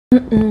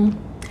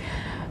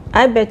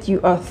I bet you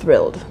are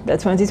thrilled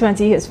that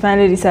 2020 has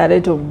finally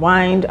decided to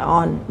wind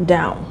on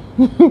down.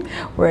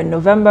 We're in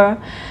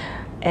November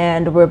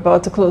and we're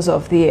about to close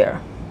off the year.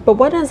 But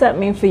what does that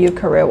mean for you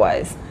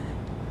career-wise?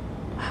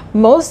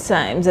 Most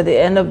times at the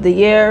end of the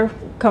year,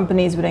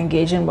 companies would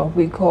engage in what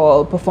we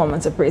call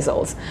performance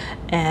appraisals.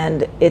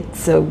 And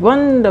it's a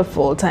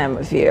wonderful time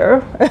of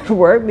year at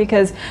work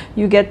because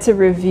you get to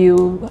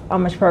review how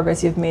much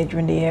progress you've made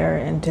during the year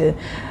and to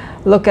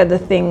look at the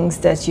things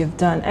that you've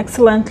done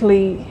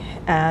excellently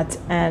at,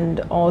 and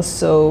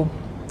also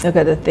look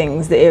at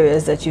the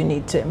areas that you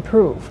need to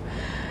improve.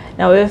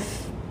 Now,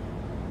 if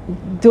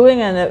doing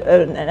an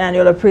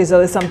annual appraisal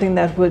is something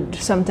that would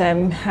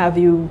sometimes have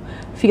you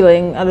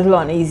feeling a little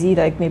uneasy,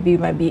 like maybe you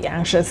might be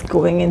anxious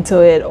going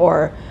into it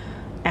or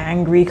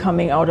angry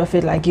coming out of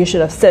it, like you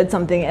should have said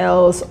something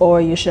else, or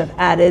you should have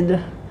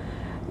added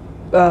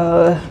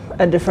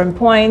a different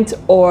point,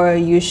 or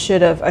you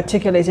should have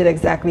articulated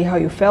exactly how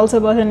you felt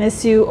about an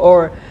issue,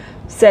 or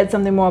said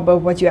something more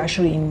about what you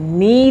actually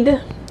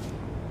need,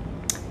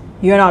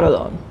 you're not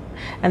alone.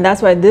 And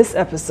that's why this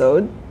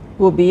episode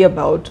will be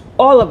about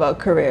all of our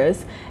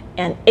careers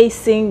and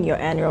acing your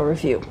annual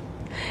review.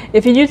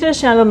 If you're new to the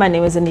channel, my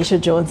name is Anisha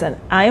Jones and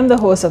I am the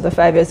host of the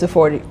 5 Years to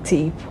 40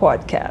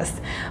 podcast.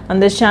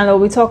 On this channel,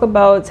 we talk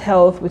about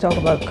health, we talk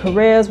about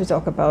careers, we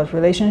talk about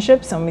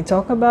relationships, and we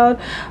talk about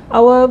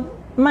our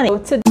money.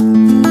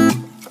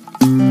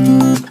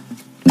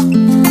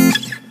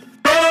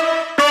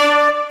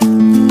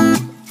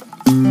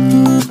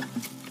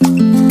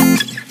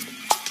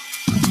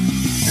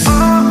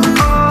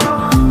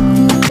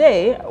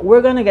 Today,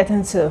 we're going to get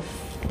into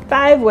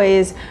 5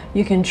 ways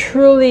you can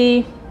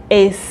truly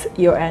ace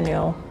your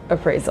annual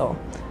appraisal.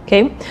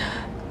 Okay,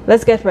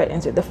 let's get right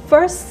into it. The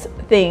first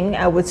thing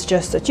I would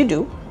suggest that you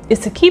do is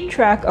to keep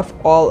track of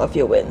all of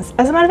your wins.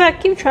 As a matter of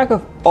fact, keep track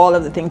of all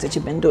of the things that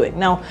you've been doing.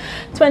 Now,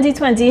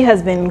 2020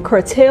 has been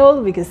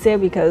curtailed, we could say,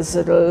 because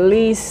at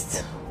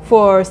least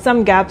for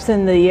some gaps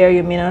in the year,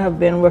 you may not have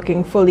been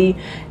working fully,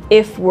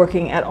 if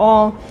working at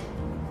all.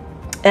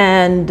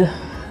 And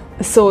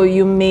so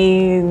you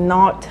may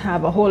not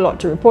have a whole lot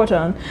to report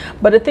on.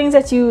 But the things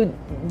that you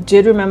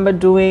did remember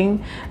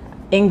doing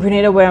in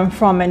Grenada, where I'm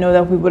from, I know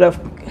that we would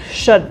have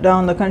shut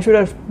down, the country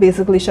would have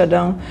basically shut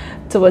down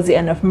towards the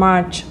end of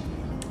March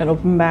and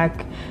open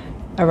back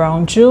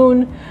around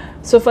June.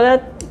 So for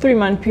that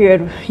 3-month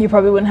period, you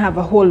probably wouldn't have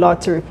a whole lot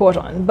to report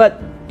on.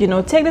 But, you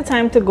know, take the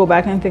time to go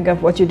back and think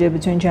of what you did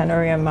between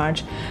January and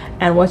March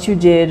and what you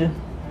did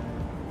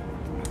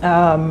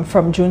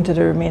from June to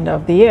the remainder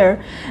of the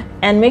year.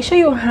 And make sure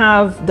you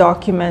have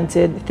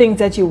documented things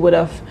that you would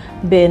have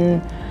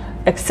been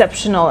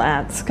exceptional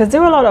at, because there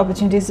were a lot of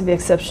opportunities to be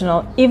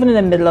exceptional even in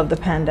the middle of the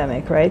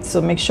pandemic, right?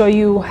 So make sure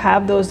you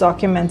have those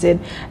documented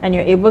and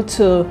you're able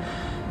to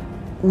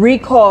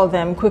recall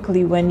them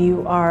quickly when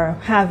you are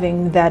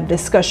having that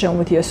discussion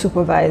with your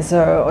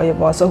supervisor or your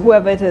boss or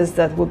whoever it is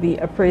that will be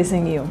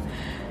appraising you.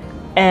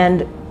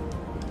 And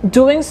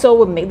doing so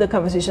will make the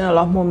conversation a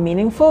lot more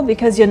meaningful,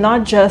 because you're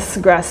not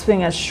just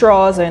grasping at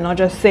straws, or you're not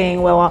just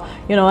saying, well,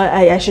 you know,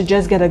 I should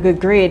just get a good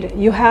grade.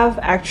 You have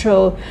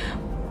actual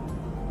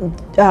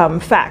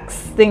facts,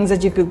 things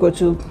that you could go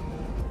to,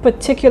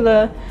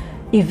 particular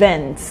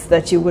events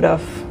that you would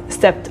have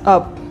stepped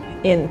up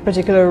in,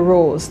 particular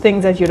roles,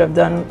 things that you'd have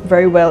done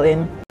very well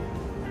in.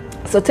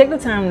 So take the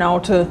time now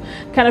to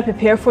kind of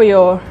prepare for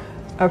your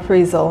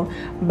appraisal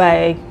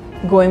by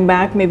going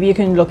back. Maybe you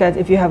can look at,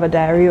 if you have a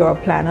diary or a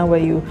planner where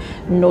you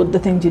note the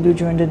things you do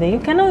during the day,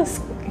 kind of,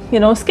 you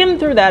know, skim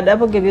through that. That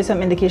will give you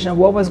some indication of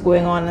what was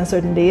going on in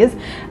certain days,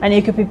 and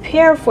you can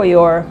prepare for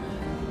your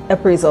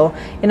appraisal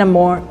in a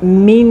more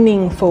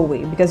meaningful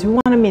way, because we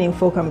want a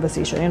meaningful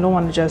conversation. You don't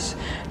want to just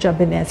jump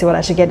in there and say, well,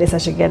 I should get this, I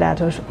should get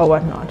that, or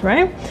whatnot,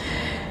 right?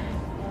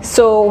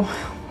 So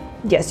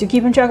yes, you're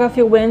keeping track of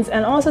your wins,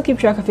 and also keep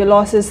track of your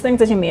losses, things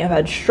that you may have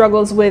had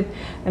struggles with.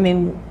 I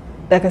mean,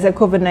 like I said,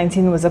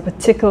 COVID-19 was a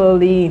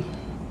particularly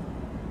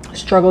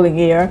struggling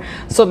year,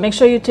 so make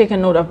sure you take a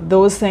note of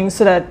those things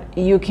so that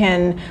you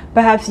can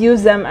perhaps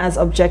use them as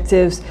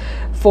objectives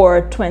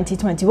for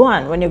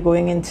 2021 when you're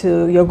going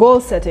into your goal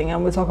setting.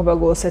 And we'll talk about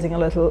goal setting a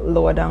little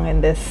lower down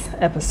in this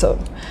episode,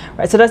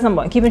 right? So that's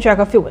number 1, keeping track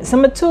of your wins.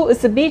 Number 2 is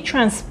to be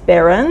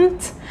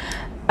transparent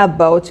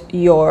about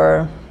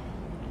your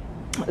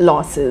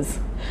losses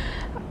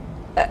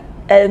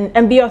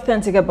and be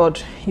authentic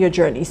about your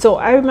journey. So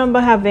I remember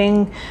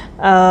having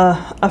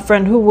a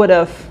friend who would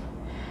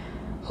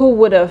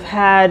have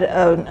had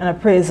an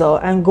appraisal,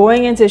 and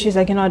going into it, she's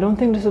like, you know, I don't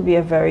think this will be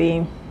a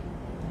very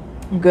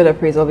good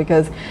appraisal,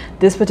 because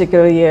this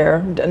particular year,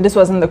 and this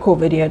wasn't the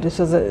COVID year, this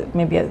was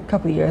maybe a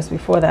couple of years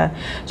before that,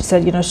 she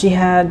said, you know, she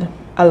had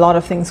a lot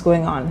of things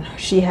going on.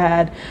 She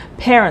had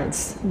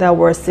parents that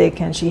were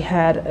sick, and she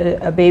had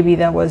a baby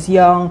that was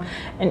young,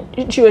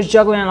 and she was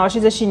juggling a lot.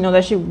 She said she knew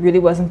that she really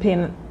wasn't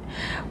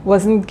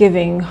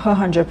giving her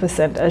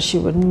 100% as she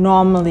would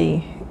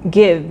normally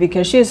give,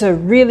 because she's a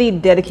really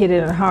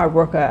dedicated and hard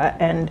worker,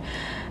 and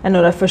I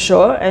know that for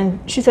sure. And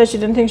she said she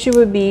didn't think she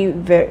would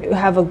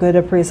have a good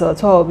appraisal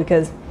at all,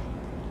 because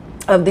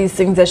of these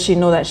things that she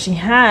know that she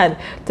had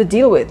to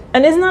deal with.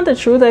 And isn't that the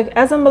truth? Like,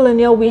 as a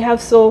millennial, we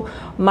have so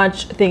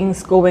much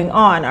things going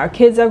on. Our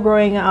kids are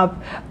growing up,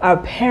 our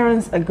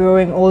parents are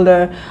growing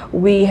older,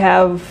 we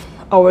have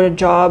our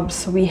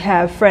jobs, we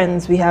have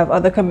friends, we have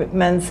other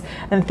commitments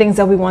and things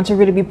that we want to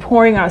really be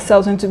pouring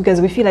ourselves into,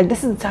 because we feel like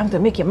this is the time to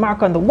make your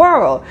mark on the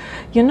world.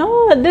 You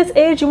know, at this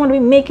age, you want to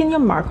be making your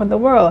mark on the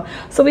world.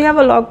 So we have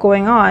a lot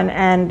going on,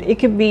 and it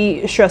could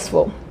be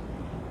stressful.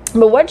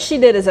 But what she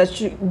did is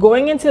that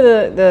going into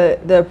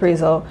the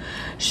appraisal,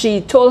 she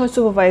told her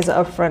supervisor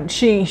up front,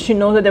 she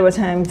knows that there were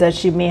times that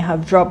she may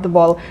have dropped the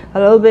ball a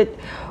little bit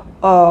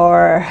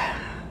or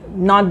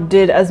not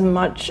did as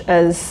much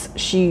as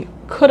she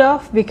could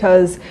have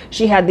because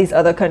she had these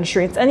other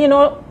constraints. And you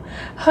know,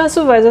 her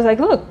supervisor was like,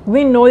 look,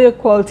 we know your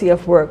quality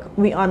of work,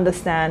 we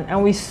understand,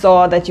 and we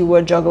saw that you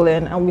were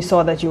juggling and we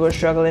saw that you were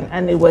struggling,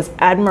 and it was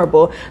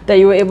admirable that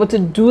you were able to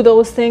do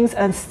those things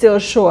and still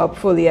show up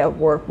fully at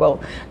work. Well,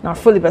 not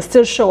fully, but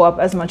still show up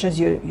as much as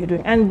you're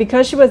doing. And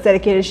because she was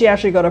dedicated, she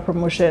actually got a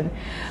promotion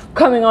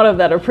coming out of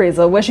that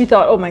appraisal, where she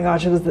thought, oh my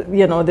gosh, it was,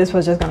 you know, this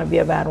was just going to be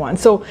a bad one.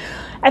 So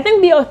I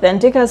think be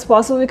authentic as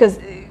possible, because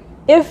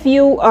if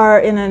you are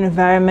in an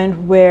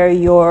environment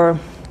where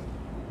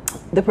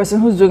the person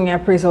who's doing your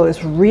appraisal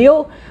is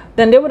real,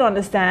 then they would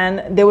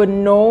understand, they would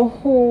know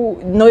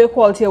your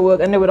quality of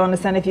work, and they would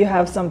understand if you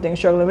have something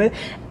struggling with.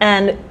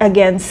 And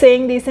again,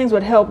 saying these things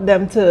would help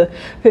them to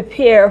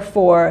prepare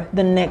for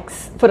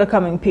the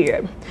coming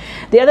period.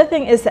 The other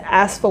thing is to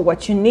ask for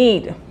what you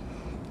need,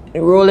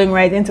 rolling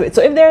right into it.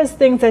 So if there's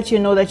things that you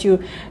know that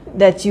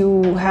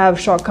you have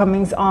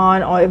shortcomings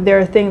on, or if there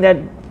are things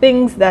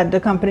that the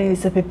company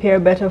needs to prepare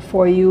better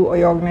for you, or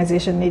your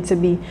organization needs to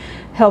be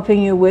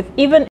helping you with,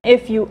 even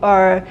if you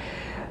are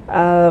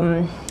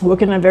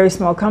working in a very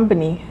small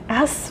company,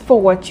 ask for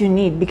what you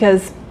need.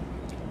 Because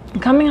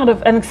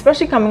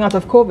especially coming out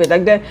of COVID,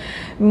 like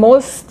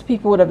most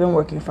people would have been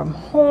working from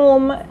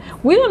home.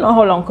 We don't know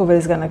how long COVID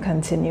is going to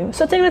continue.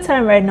 So take the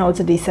time right now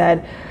to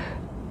decide,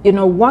 you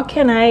know, what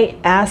can I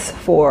ask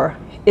for?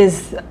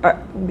 Should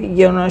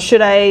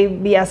I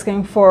be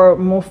asking for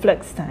more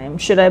flex time?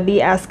 Should I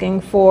be asking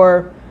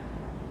for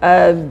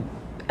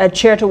a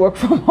chair to work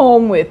from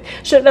home with?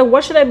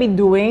 What should I be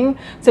doing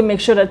to make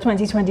sure that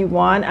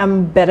 2021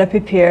 I'm better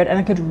prepared and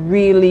I could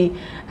really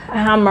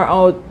hammer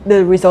out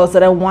the results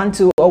that I want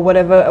to, or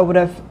whatever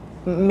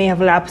I may have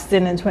lapsed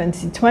in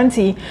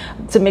 2020,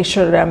 to make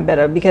sure that I'm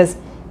better.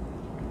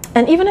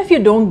 And even if you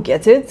don't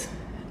get it,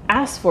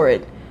 ask for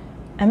it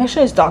and make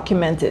sure it's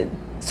documented,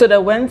 so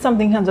that when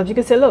something comes up, you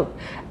can say, look,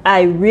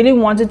 I really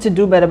wanted to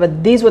do better,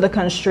 but these were the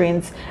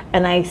constraints,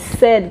 and I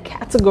said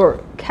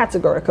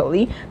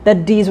categorically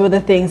that these were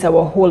the things that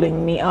were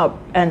holding me up,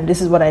 and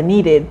this is what I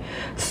needed.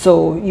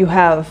 So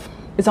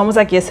it's almost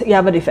like, yes, you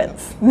have a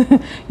defense.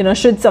 You know,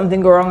 should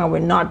something go wrong, and we're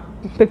not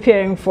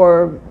preparing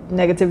for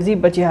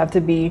negativity, but you have to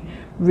be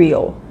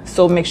real.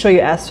 So make sure you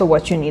ask for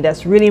what you need.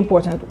 That's really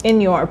important in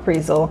your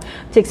appraisal.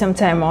 Take some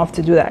time off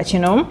to do that, you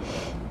know.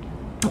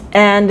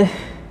 And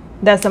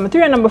that's number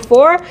 3. And number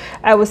 4,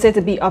 I would say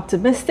to be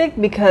optimistic,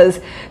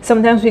 because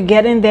sometimes we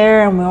get in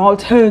there and we're all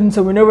tense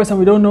and we're nervous and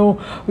we don't know,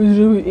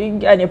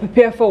 and you're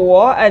prepared for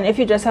war. And if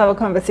you just have a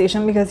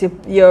conversation, because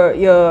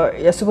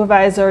your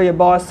supervisor, your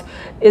boss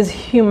is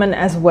human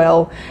as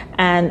well,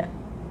 and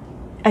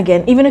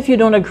again, even if you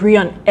don't agree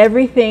on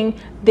everything,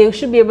 they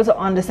should be able to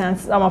understand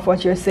some of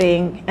what you're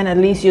saying, and at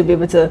least you'll be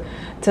able to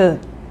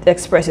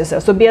express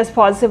yourself. So be as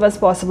positive as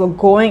possible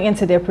going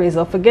into the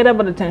appraisal. Forget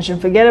about the tension,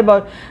 forget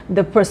about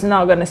the person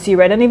not going to see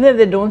right. And even if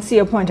they don't see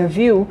a point of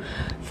view,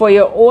 for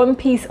your own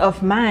peace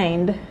of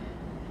mind,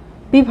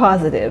 be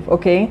positive,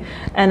 okay?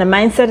 And the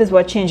mindset is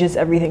what changes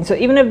everything. So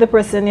even if the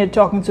person you're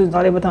talking to is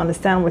not able to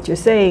understand what you're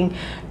saying,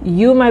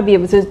 you might be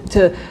able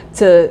to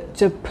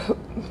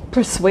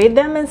persuade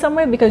them in some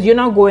way, because you're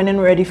not going in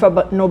ready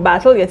for no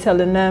battle. You're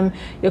telling them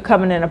you're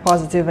coming in a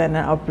positive and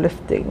an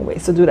uplifting way.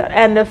 So do that.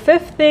 And the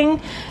 5th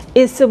thing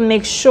is to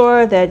make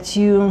sure that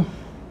you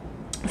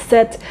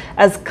set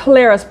as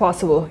clear as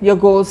possible your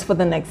goals for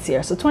the next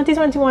year. So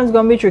 2021 is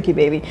going to be tricky,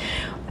 baby,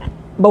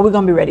 but we're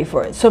going to be ready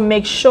for it. So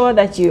make sure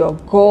that your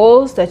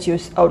goals that you're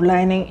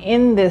outlining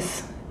in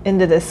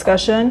the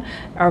discussion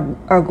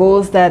are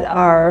goals that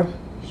are,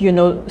 you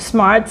know,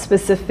 smart,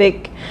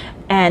 specific,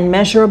 and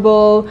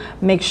measurable.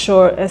 Make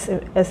sure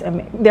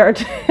they're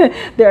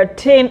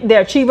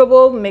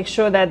achievable. Make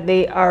sure that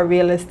they are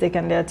realistic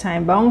and they're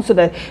time bound, so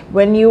that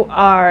when you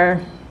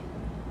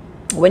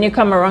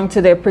come around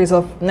to the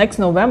appraisal next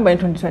November in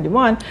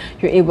 2021,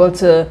 you're able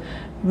to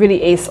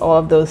really ace all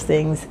of those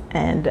things,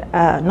 and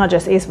not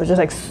just ace, but just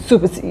like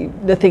super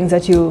the things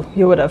that you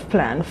would have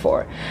planned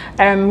for.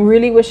 I'm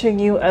really wishing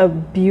you a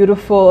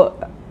beautiful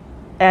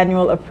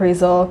annual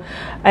appraisal.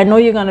 I know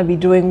you're going to be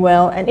doing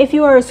well, and if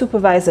you are a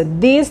supervisor,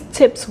 these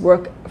tips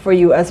work for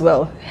you as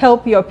well.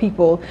 Help your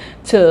people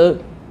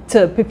to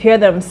prepare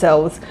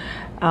themselves.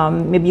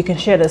 Maybe you can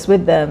share this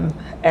with them,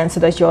 and so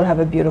that you all have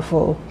a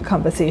beautiful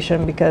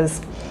conversation, because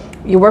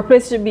your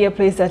workplace should be a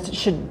place that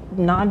should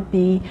not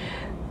be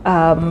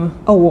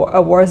a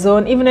war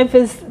zone. Even if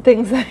it's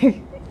things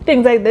like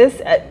things like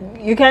this.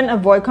 You can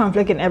avoid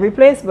conflict in every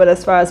place, but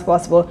as far as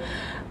possible,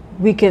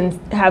 we can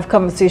have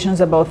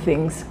conversations about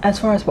things as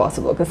far as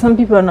possible, because some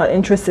people are not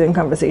interested in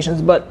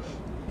conversations. But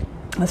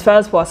as far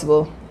as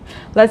possible,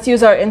 let's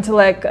use our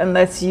intellect and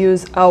let's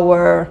use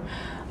our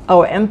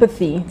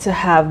empathy to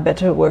have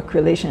better work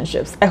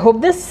relationships. I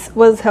hope this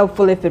was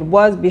helpful. If it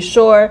was, be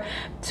sure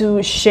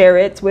to share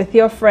it with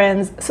your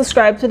friends,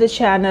 subscribe to the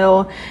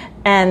channel,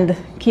 and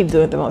keep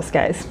doing the most,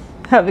 guys.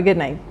 Have a good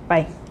night.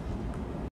 Bye.